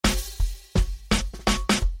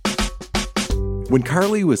When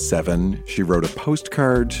Carly was 7, she wrote a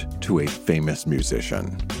postcard to a famous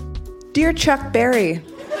musician. Dear Chuck Berry,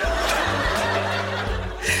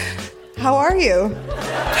 how are you?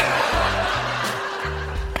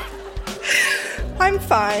 I'm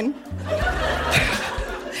fine.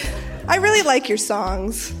 I really like your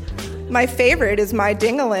songs. My favorite is My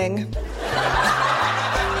Ding-a-Ling.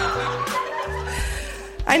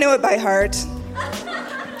 I know it by heart.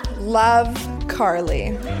 Love,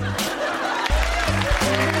 Carly.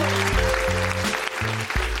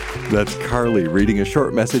 That's Carly reading a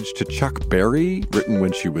short message to Chuck Berry, written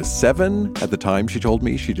when she was 7. At the time, she told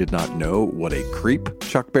me she did not know what a creep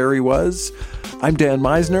Chuck Berry was. I'm Dan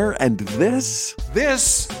Meisner, and this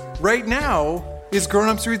right now is Grown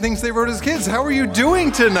Ups Read Things They Wrote as Kids. How are you doing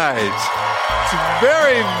tonight? It's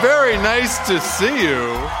very, very nice to see you.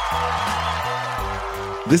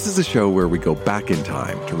 This is a show where we go back in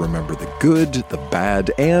time to remember the good, the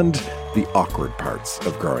bad, and the awkward parts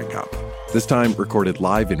of growing up. This time recorded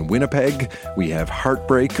live in Winnipeg, we have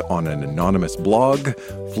heartbreak on an anonymous blog,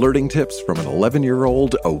 flirting tips from an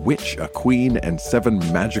 11-year-old, a witch, a queen, and 7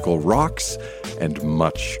 magical rocks, and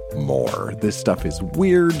much more. This stuff is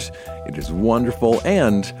weird, it is wonderful,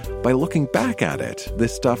 and by looking back at it,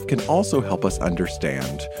 this stuff can also help us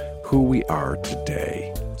understand who we are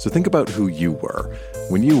today. So think about who you were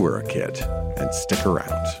when you were a kid, and stick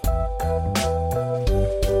around.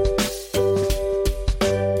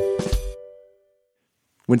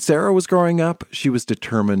 When Sarah was growing up, she was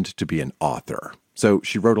determined to be an author. So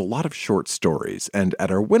she wrote a lot of short stories, and at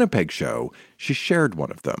our Winnipeg show, she shared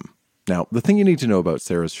one of them. Now, the thing you need to know about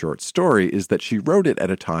Sarah's short story is that she wrote it at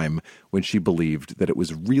a time when she believed that it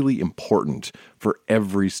was really important for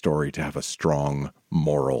every story to have a strong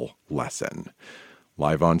moral lesson.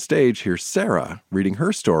 Live on stage, here's Sarah reading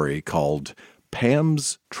her story called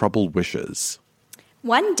Pam's Troubled Wishes.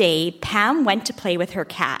 One day, Pam went to play with her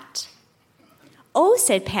cat. "Oh,"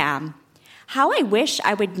 said Pam, "how I wish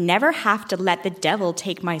I would never have to let the devil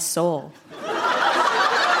take my soul."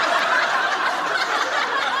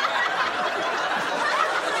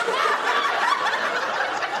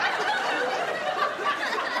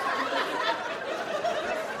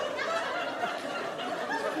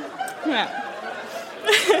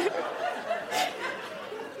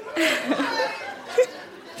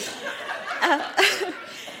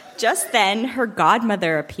 Just then, her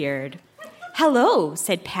godmother appeared. "Hello,"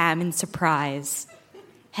 said Pam in surprise.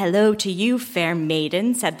 "Hello to you, fair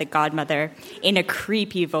maiden," said the godmother in a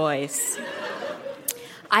creepy voice.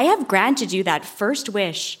 "I have granted you that first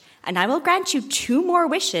wish, and I will grant you 2 more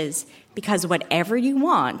wishes, because whatever you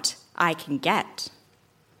want, I can get."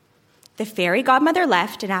 The fairy godmother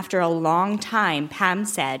left, and after a long time, Pam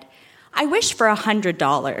said, "I wish for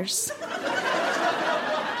 $100.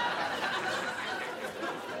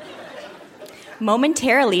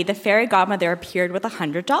 Momentarily, the fairy godmother appeared with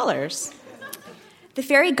 $100. The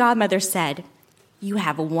fairy godmother said, "You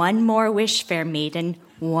have 1 more wish, fair maiden,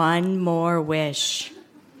 1 more wish."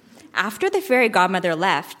 After the fairy godmother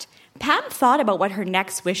left, Pam thought about what her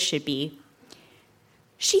next wish should be.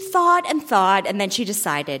 She thought, and then she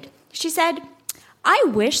decided. She said, "I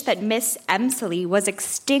wish that Miss Emsley was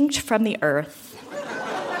extinct from the earth."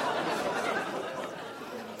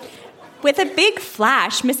 With a big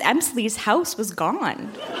flash, Miss Emsley's house was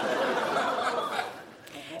gone.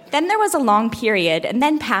 Then there was a long period, and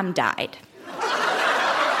then Pam died.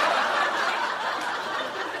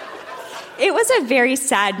 It was a very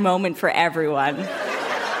sad moment for everyone.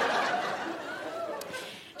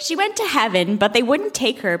 She went to heaven, but they wouldn't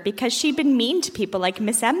take her because she'd been mean to people like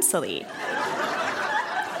Miss Emsley.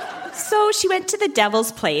 So she went to the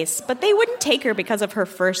devil's place, but they wouldn't take her because of her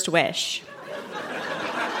first wish.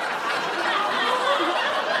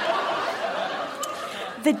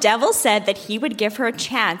 The devil said that he would give her a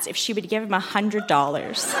chance if she would give him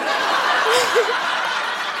 $100.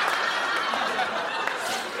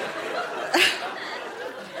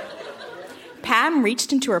 Pam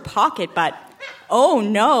reached into her pocket, but oh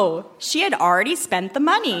no, she had already spent the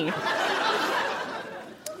money.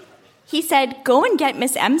 He said, "Go and get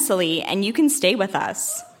Miss Emsley and you can stay with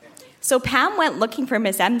us." So Pam went looking for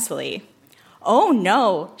Miss Emsley. Oh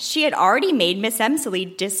no, she had already made Miss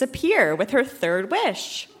Emsley disappear with her third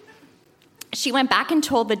wish. She went back and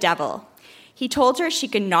told the devil. He told her she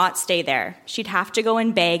could not stay there. She'd have to go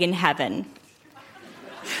and beg in heaven.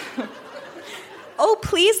 "Oh,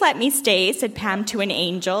 please let me stay," said Pam to an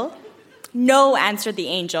angel. "No," answered the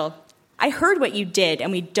angel. "I heard what you did,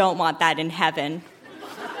 and we don't want that in heaven."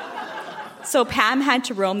 So Pam had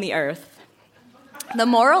to roam the earth. The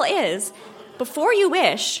moral is, before you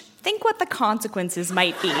wish, think what the consequences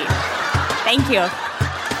might be. Thank you.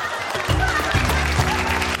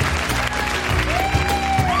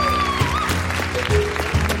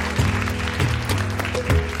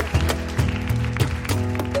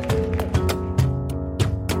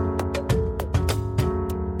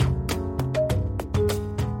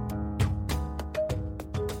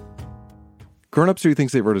 Grown Ups Do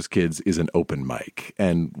Things They Wrote as Kids is an open mic,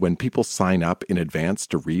 and when people sign up in advance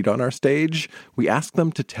to read on our stage, we ask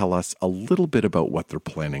them to tell us a little bit about what they're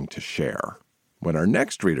planning to share. When our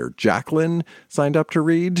next reader, Jacqueline, signed up to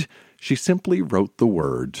read, she simply wrote the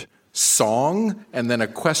word song and then a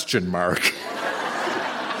question mark.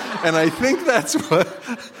 And I think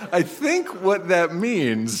what that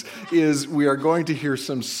means is we are going to hear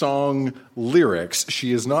some song lyrics.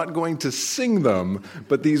 She is not going to sing them,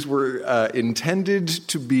 but these were intended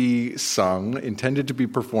to be sung, intended to be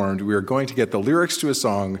performed. We are going to get the lyrics to a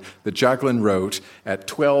song that Jacqueline wrote at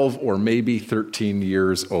 12 or maybe 13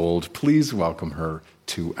 years old. Please welcome her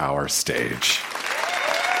to our stage.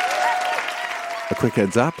 A quick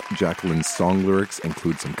heads up, Jacqueline's song lyrics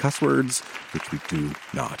include some cuss words, which we do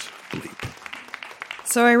not bleep.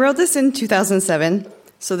 So I wrote this in 2007.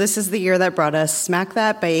 So this is the year that brought us Smack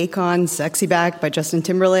That by Akon, Sexy Back by Justin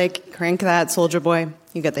Timberlake, Crank That, Soulja Boy.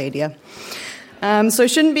 You get the idea. So I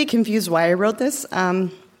shouldn't be confused why I wrote this.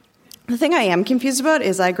 The thing I am confused about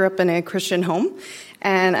is I grew up in a Christian home,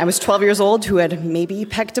 and I was 12 years old who had maybe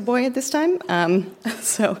pecked a boy at this time.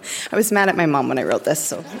 So I was mad at my mom when I wrote this.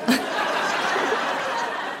 So.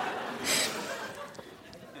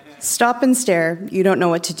 Stop and stare, you don't know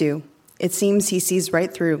what to do. It seems he sees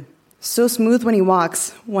right through. So smooth when he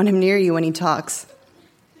walks, want him near you when he talks.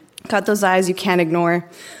 Got those eyes you can't ignore,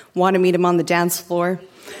 want to meet him on the dance floor.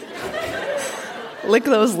 Lick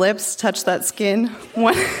those lips, touch that skin,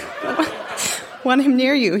 want him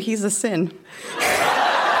near you, he's a sin.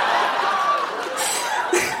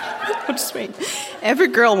 Oh, just wait. Every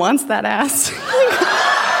girl wants that ass.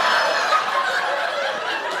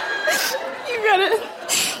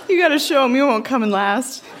 You gotta show him, you won't come in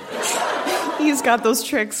last. He's got those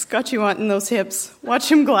tricks, got you wanting those hips.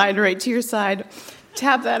 Watch him glide right to your side.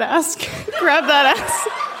 Tap that ass, grab that ass.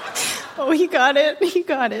 Oh, he got it.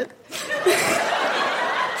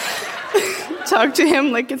 Talk to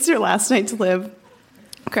him like it's your last night to live.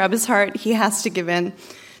 Grab his heart, he has to give in.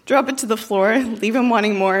 Drop it to the floor, leave him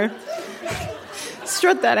wanting more.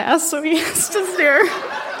 Strut that ass so he has to stare.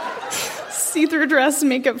 See-through dress,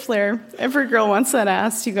 makeup flare. Every girl wants that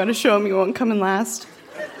ass. You gotta show him you won't come in last.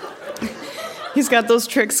 He's got those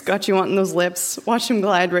tricks, got you wanting those lips. Watch him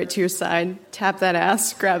glide right to your side. Tap that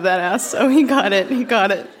ass, grab that ass. Oh, he got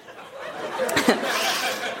it.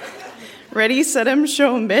 Ready, set him,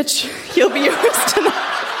 show him, bitch. He'll be yours tonight.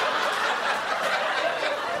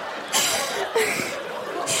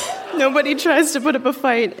 Nobody tries to put up a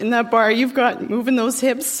fight in that bar. You've got moving those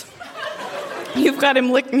hips. You've got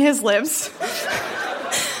him licking his lips.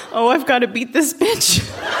 Oh, I've got to beat this bitch.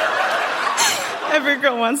 Every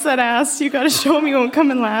girl wants that ass. You got to show him you won't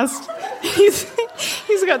come in last. He's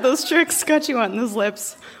got those tricks, got you on those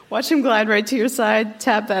lips. Watch him glide right to your side.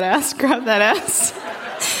 Tap that ass, grab that ass.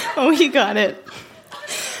 Oh, he got it.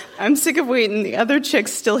 I'm sick of waiting. The other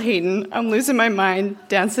chick's still hating. I'm losing my mind,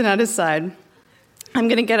 dancing at his side. I'm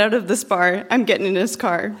going to get out of this bar. I'm getting in his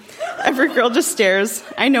car. Every girl just stares.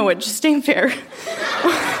 I know it just ain't fair.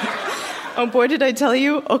 Oh, boy, did I tell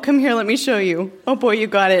you? Oh, come here, let me show you. Oh, boy, you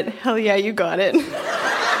got it. Hell yeah, you got it.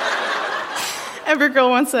 Every girl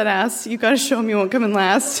wants that ass. You got to show him you won't come in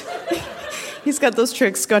last. He's got those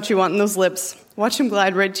tricks, got you wanting those lips. Watch him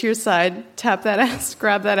glide right to your side. Tap that ass,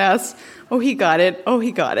 grab that ass. Oh, he got it.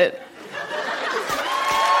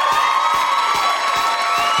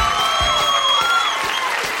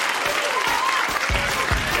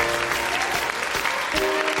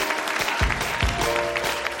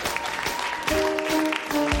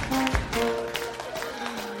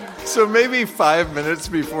 So maybe 5 minutes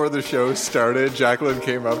before the show started, Jacqueline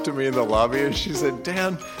came up to me in the lobby and she said,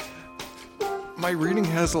 Dan, my reading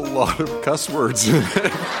has a lot of cuss words in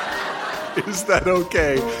it. Is that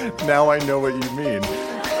okay? Now I know what you mean.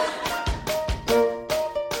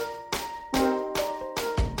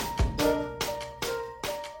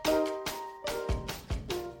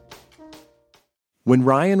 When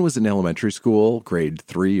Ryan was in elementary school, grade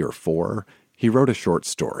 3 or 4, he wrote a short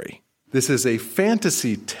story. This is a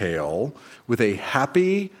fantasy tale with a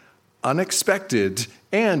happy, unexpected,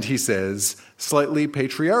 and, he says, slightly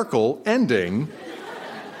patriarchal ending.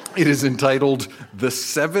 It is entitled The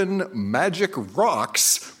 7 Magic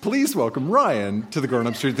Rocks. Please welcome Ryan to the Grown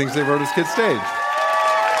Ups Do Things They Wrote as Kids stage.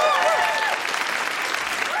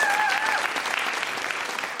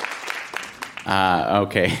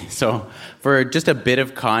 Okay, so for just a bit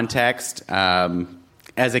of context,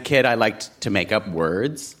 as a kid, I liked to make up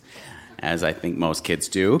words, as I think most kids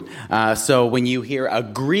do. So when you hear a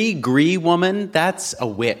gree woman, that's a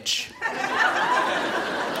witch.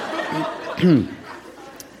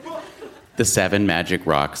 The 7 Magic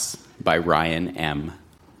Rocks by Ryan M.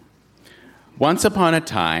 Once upon a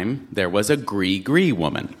time, there was a gree-gree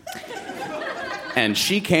woman. And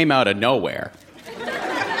she came out of nowhere.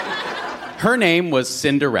 Her name was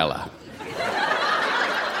Cinderella.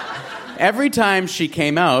 Every time she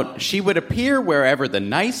came out, she would appear wherever the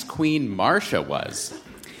nice Queen Marcia was.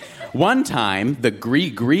 One time, the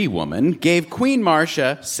gree-gree woman gave Queen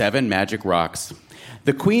Marcia 7 magic rocks.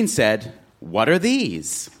 The queen said, "What are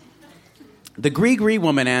these?" The gree-gree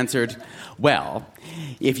woman answered, "Well,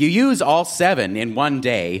 if you use all 7 in one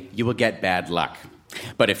day, you will get bad luck.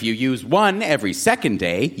 But if you use 1 every second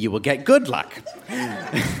day, you will get good luck."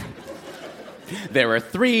 There are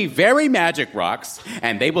 3 very magic rocks,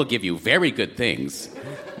 and they will give you very good things.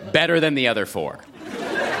 Better than the other 4.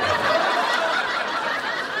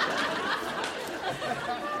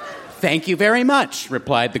 "Thank you very much,"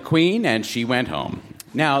 replied the queen, and she went home.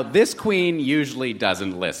 Now, this queen usually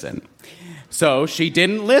doesn't listen. So she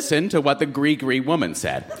didn't listen to what the gree-gree woman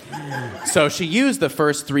said. So she used the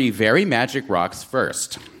first 3 very magic rocks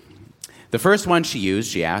first. The first one she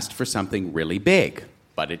used, she asked for something really big,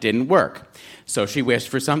 but it didn't work. So she wished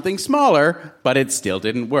for something smaller, but it still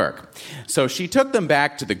didn't work. So she took them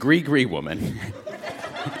back to the gree-gree woman,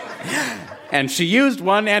 and she used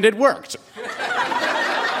one, and it worked.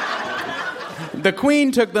 The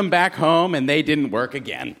queen took them back home, and they didn't work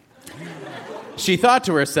again. She thought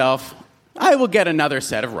to herself, "I will get another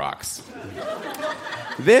set of rocks."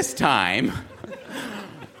 This time,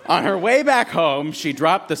 on her way back home, she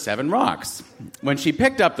dropped the 7 rocks. When she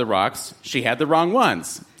picked up the rocks, she had the wrong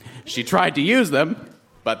ones. She tried to use them,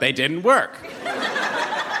 but they didn't work.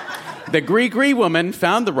 The gree-gree woman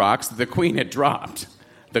found the rocks that the queen had dropped.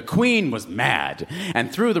 The queen was mad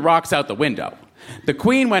and threw the rocks out the window. The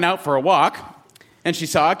queen went out for a walk, and she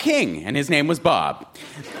saw a king, and his name was Bob.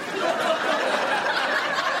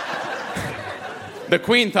 The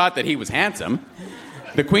queen thought that he was handsome.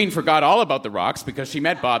 The queen forgot all about the rocks because she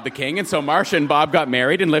met Bob the king, and so Marcia and Bob got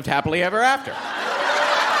married and lived happily ever after.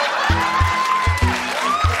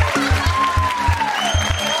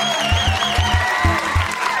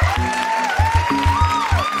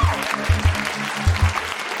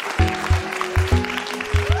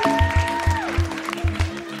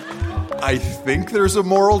 I think there's a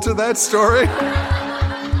moral to that story.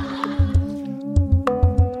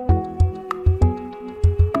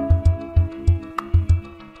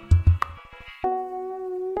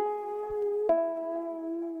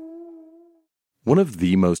 One of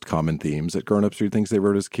the most common themes at Grown Ups Read Things They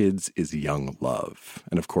Wrote as Kids is young love.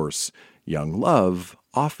 And of course, young love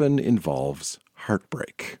often involves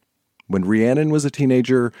heartbreak. When Rhiannon was a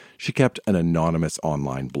teenager, she kept an anonymous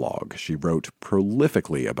online blog. She wrote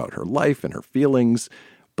prolifically about her life and her feelings,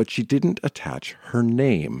 but she didn't attach her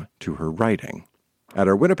name to her writing. At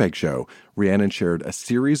our Winnipeg show, Rhiannon shared a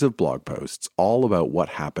series of blog posts all about what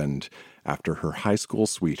happened after her high school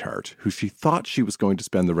sweetheart, who she thought she was going to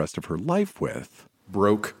spend the rest of her life with,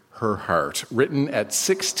 Broke her heart. Written at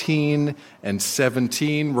 16 and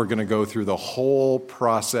 17. We're going to go through the whole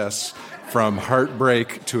process from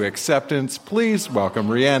heartbreak to acceptance. Please welcome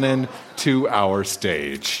Rhiannon to our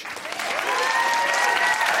stage.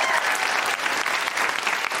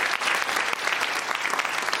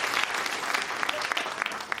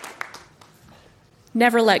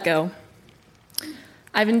 Never let go.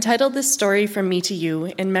 I've entitled this story From Me to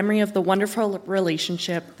You in memory of the wonderful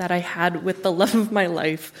relationship that I had with the love of my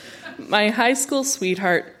life, my high school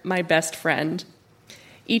sweetheart, my best friend.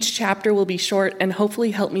 Each chapter will be short and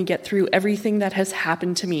hopefully help me get through everything that has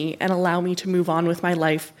happened to me and allow me to move on with my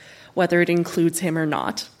life, whether it includes him or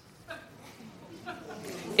not.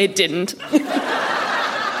 It didn't.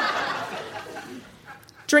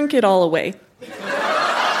 Drink it all away.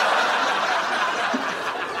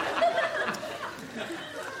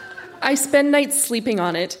 I spend nights sleeping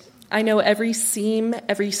on it. I know every seam,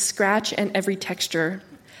 every scratch, and every texture.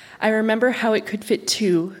 I remember how it could fit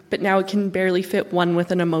 2, but now it can barely fit 1 with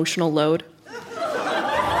an emotional load.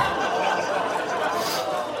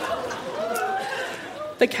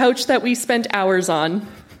 The couch that we spent hours on,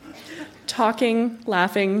 talking,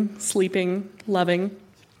 laughing, sleeping, loving.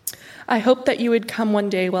 I hoped that you would come one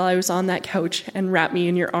day while I was on that couch and wrap me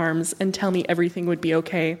in your arms and tell me everything would be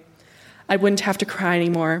okay. I wouldn't have to cry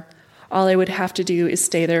anymore. All I would have to do is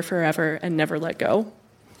stay there forever and never let go.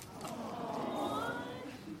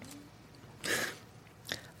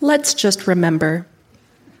 Let's just remember.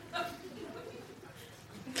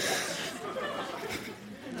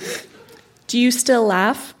 Do you still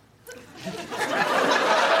laugh?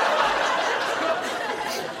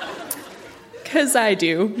 Because I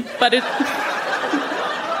do, but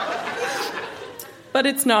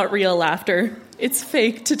it's not real laughter. It's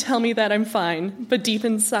fake to tell me that I'm fine, but deep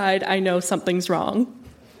inside, I know something's wrong.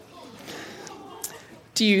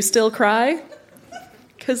 Do you still cry?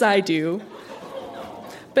 'Cause I do.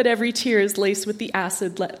 But every tear is laced with the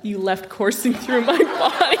acid you left coursing through my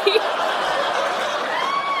body.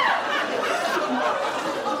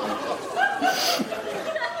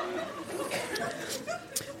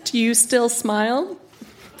 Do you still smile?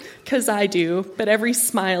 'Cause I do, but every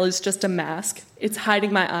smile is just a mask. It's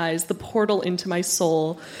hiding my eyes, the portal into my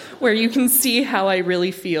soul, where you can see how I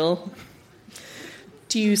really feel.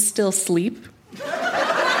 Do you still sleep?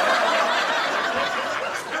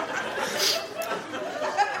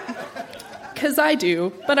 'Cause I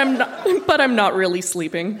do, but I'm not really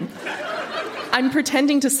sleeping. I'm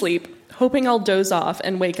pretending to sleep, hoping I'll doze off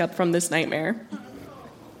and wake up from this nightmare.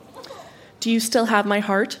 Do you still have my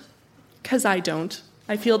heart? 'Cause I don't.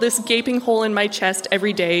 I feel this gaping hole in my chest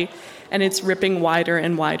every day, and it's ripping wider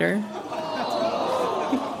and wider.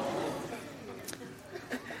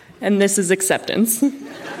 And this is acceptance.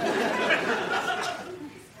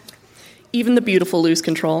 Even the beautiful lose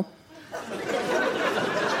control.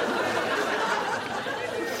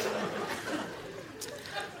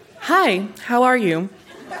 Hi, how are you?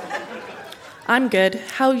 I'm good.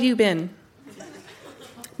 How have you been?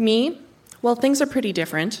 Me? Well, things are pretty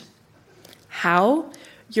different. How?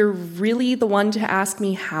 You're really the one to ask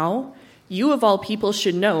me how? You, of all people,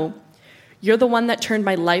 should know. You're the one that turned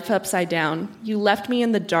my life upside down. You left me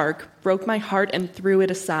in the dark, broke my heart, and threw it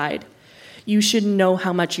aside. You should know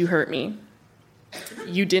how much you hurt me.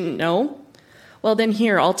 You didn't know? Well, then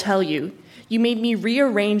here, I'll tell you. You made me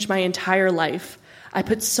rearrange my entire life. I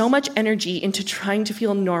put so much energy into trying to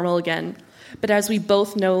feel normal again. But as we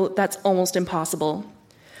both know, that's almost impossible.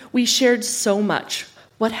 We shared so much.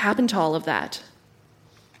 What happened to all of that?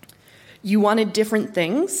 You wanted different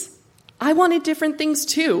things? I wanted different things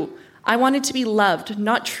too. I wanted to be loved,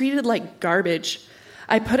 not treated like garbage.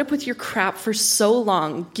 I put up with your crap for so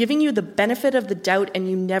long, giving you the benefit of the doubt, and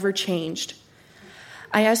you never changed.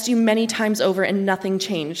 I asked you many times over and nothing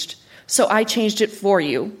changed, so I changed it for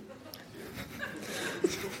you.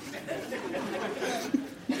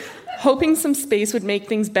 Hoping some space would make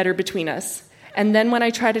things better between us. And then when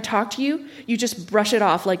I try to talk to you, you just brush it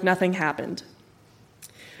off like nothing happened.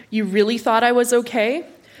 You really thought I was okay?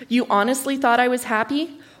 You honestly thought I was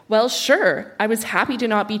happy? Well, sure, I was happy to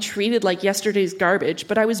not be treated like yesterday's garbage,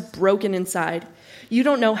 but I was broken inside. You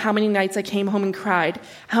don't know how many nights I came home and cried,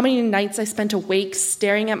 how many nights I spent awake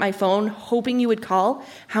staring at my phone, hoping you would call,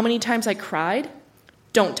 how many times I cried.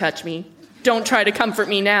 Don't touch me. Don't try to comfort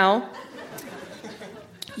me now.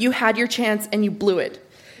 You had your chance and you blew it.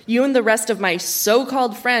 You and the rest of my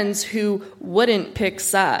so-called friends who wouldn't pick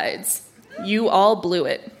sides. You all blew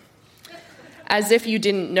it. As if you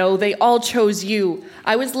didn't know, they all chose you.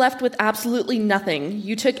 I was left with absolutely nothing.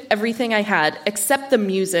 You took everything I had, except the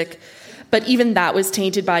music, but even that was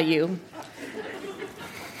tainted by you.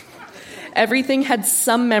 Everything had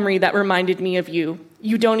some memory that reminded me of you.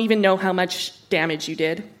 You don't even know how much damage you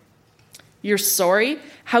did. You're sorry?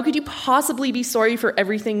 How could you possibly be sorry for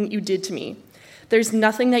everything you did to me? There's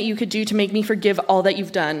nothing that you could do to make me forgive all that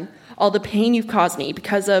you've done, all the pain you've caused me,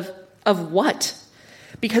 because of what?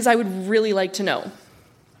 Because I would really like to know.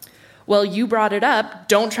 Well, you brought it up.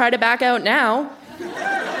 Don't try to back out now.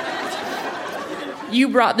 You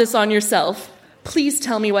brought this on yourself. Please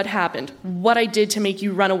tell me what happened, what I did to make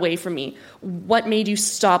you run away from me, what made you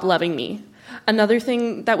stop loving me. Another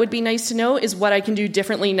thing that would be nice to know is what I can do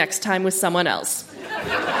differently next time with someone else.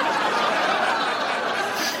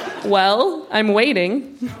 Well, I'm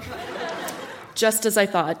waiting. Just as I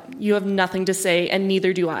thought, you have nothing to say, and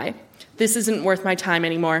neither do I. This isn't worth my time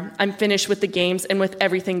anymore. I'm finished with the games and with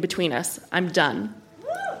everything between us. I'm done.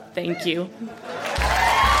 Thank you.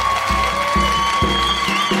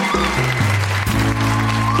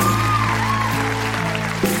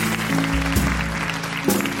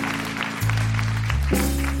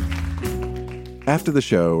 After the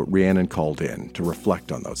show, Rhiannon called in to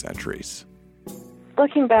reflect on those entries.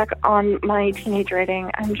 Looking back on my teenage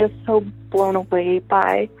writing, I'm just so blown away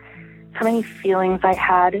by how many feelings I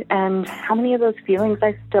had and how many of those feelings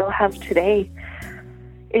I still have today.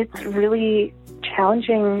 It's really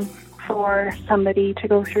challenging for somebody to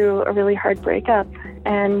go through a really hard breakup,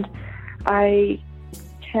 and I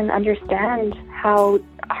can understand how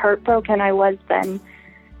heartbroken I was then,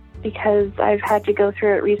 because I've had to go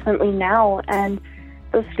through it recently now, and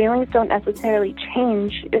those feelings don't necessarily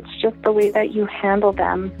change. It's just the way that you handle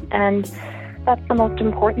them, and that's the most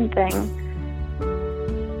important thing.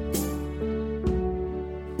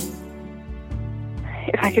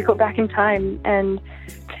 If I could go back in time and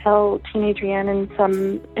tell teenage Rhiannon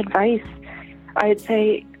some advice, I'd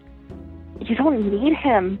say, you don't need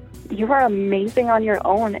him. You are amazing on your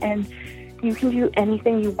own, and you can do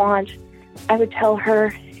anything you want. I would tell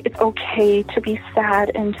her it's okay to be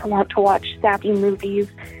sad and to want to watch sappy movies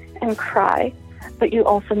and cry, but you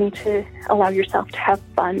also need to allow yourself to have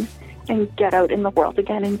fun and get out in the world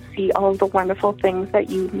again and see all of the wonderful things that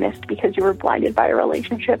you missed because you were blinded by a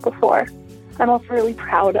relationship before. I'm also really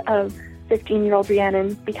proud of 15-year-old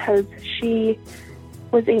Rhiannon because she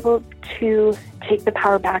was able to take the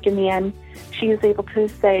power back in the end. She was able to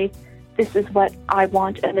say, this is what I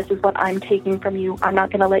want and this is what I'm taking from you. I'm not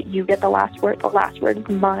going to let you get the last word. The last word is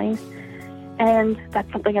mine. And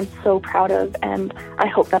that's something I'm so proud of, and I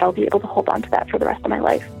hope that I'll be able to hold on to that for the rest of my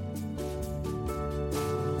life.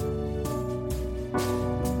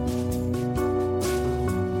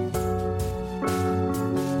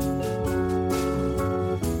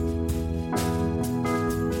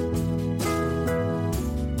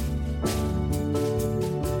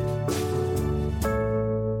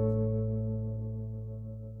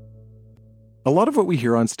 A lot of what we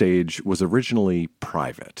hear on stage was originally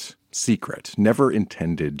private, secret, never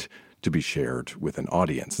intended to be shared with an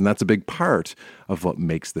audience. And that's a big part of what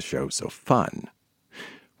makes the show so fun.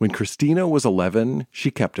 When Christina was 11,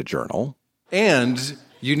 she kept a journal. And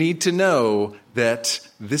you need to know that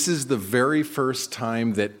this is the very first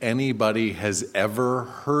time that anybody has ever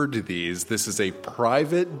heard these. This is a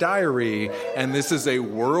private diary, and this is a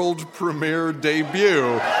world premiere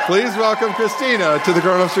debut. Please welcome Christina to the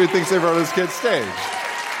Grown Ups Who Thinks They Wrote His Kids stage.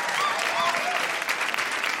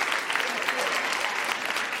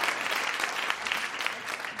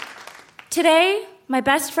 Today, my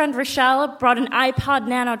best friend Rochelle brought an iPod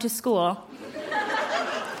Nano to school.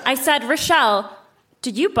 I said, Rochelle,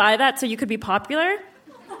 did you buy that so you could be popular?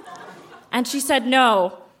 And she said,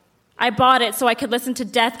 no, I bought it so I could listen to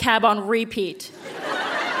Death Cab on repeat.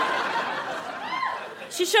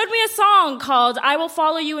 She showed me a song called I Will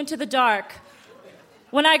Follow You Into the Dark.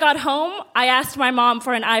 When I got home, I asked my mom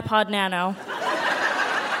for an iPod Nano.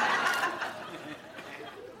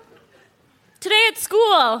 Today at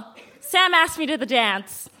school, Sam asked me to the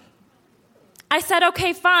dance. I said,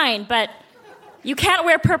 okay, fine, but you can't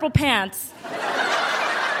wear purple pants.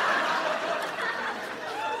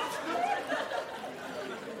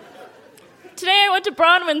 Today I went to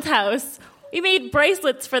Bronwyn's house. We made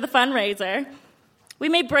bracelets for the fundraiser. We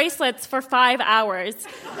made bracelets for 5 hours.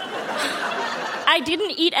 I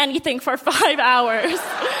didn't eat anything for 5 hours.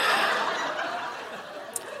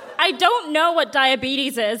 I don't know what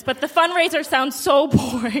diabetes is, but the fundraiser sounds so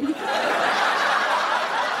boring.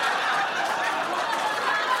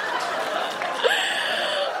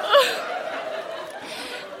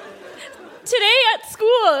 Today at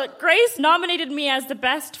school, Grace nominated me as the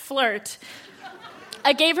best flirt.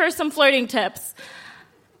 I gave her some flirting tips.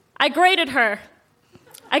 I graded her.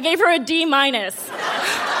 I gave her a D-.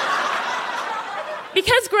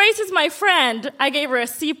 Because Grace is my friend, I gave her a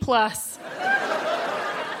C+. OMG,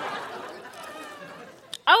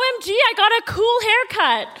 I got a cool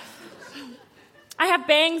haircut. I have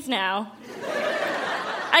bangs now.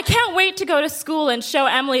 I can't wait to go to school and show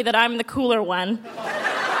Emily that I'm the cooler one.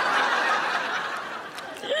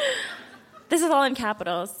 This is all in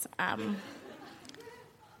capitals.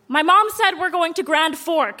 My mom said we're going to Grand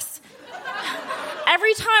Forks.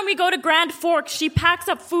 Every time we go to Grand Forks, she packs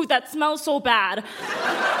up food that smells so bad.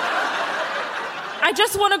 I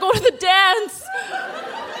just want to go to the dance.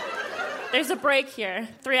 There's a break here,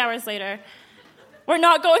 3 hours later. We're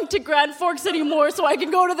not going to Grand Forks anymore so I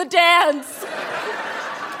can go to the dance.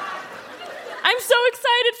 I'm so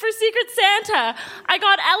excited for Secret Santa. I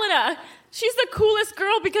got Elena. She's the coolest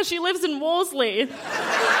girl because she lives in Wolseley.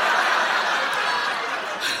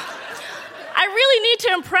 I really need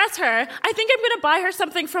to impress her. I think I'm going to buy her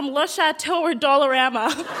something from Le Chateau or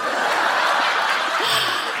Dollarama.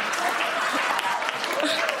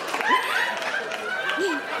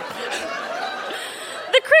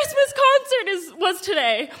 The Christmas concert was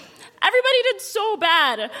today. Everybody did so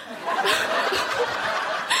bad.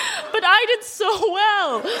 But I did so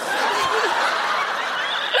well.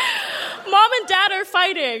 Mom and Dad are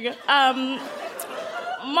fighting.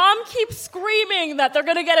 Mom keeps screaming that they're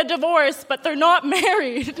going to get a divorce, but they're not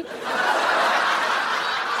married.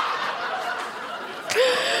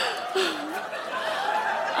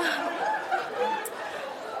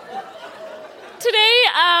 Today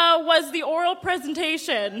was the oral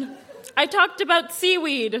presentation. I talked about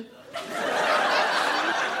seaweed.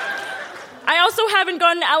 I also haven't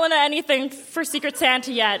gotten Elena anything for Secret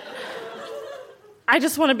Santa yet. I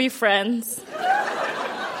just want to be friends.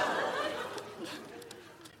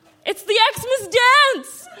 It's the Xmas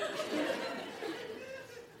dance!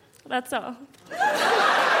 That's all.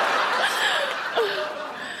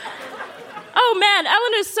 Oh man,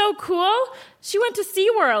 Ellen is so cool. She went to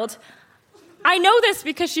SeaWorld. I know this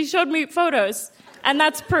because she showed me photos, and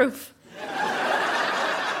that's proof.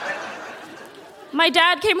 My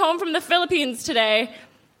dad came home from the Philippines today.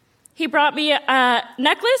 He brought me a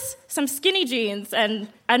necklace, some skinny jeans, and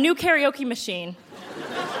a new karaoke machine.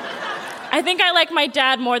 I think I like my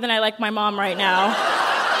dad more than I like my mom right now.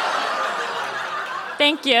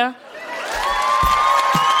 Thank you.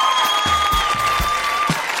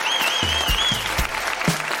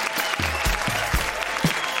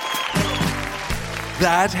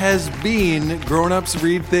 That has been Grown Ups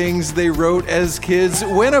Read Things They Wrote as Kids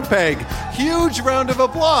Winnipeg. Huge round of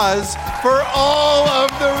applause for all of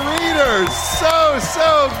the readers. So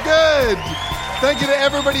good. Thank you to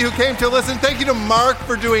everybody who came to listen. Thank you to Mark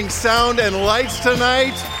for doing sound and lights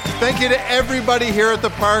tonight. Thank you to everybody here at the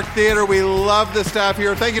Park Theatre. We love the staff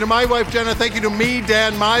here. Thank you to my wife, Jenna. Thank you to me,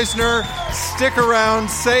 Dan Meisner. Stick around,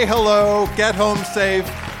 say hello, get home safe,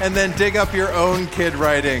 and then dig up your own kid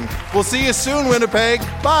writing. We'll see you soon, Winnipeg.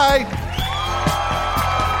 Bye.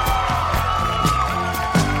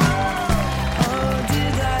 Oh,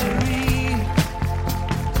 dear diary,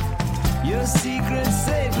 your secret's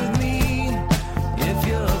safe with me. If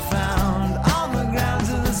you're found on the grounds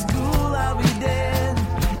of the school, I'll be dead.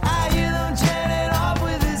 I hear them chanting off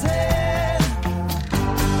with his head.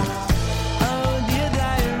 Oh, dear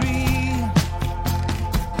diary,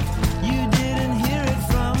 you didn't hear it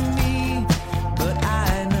from me, but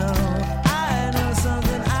I know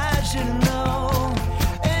something I should know,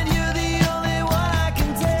 and you're the only one I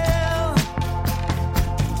can tell.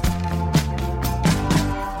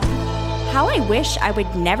 How I wish I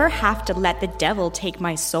would never have to let the devil take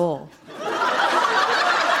my soul.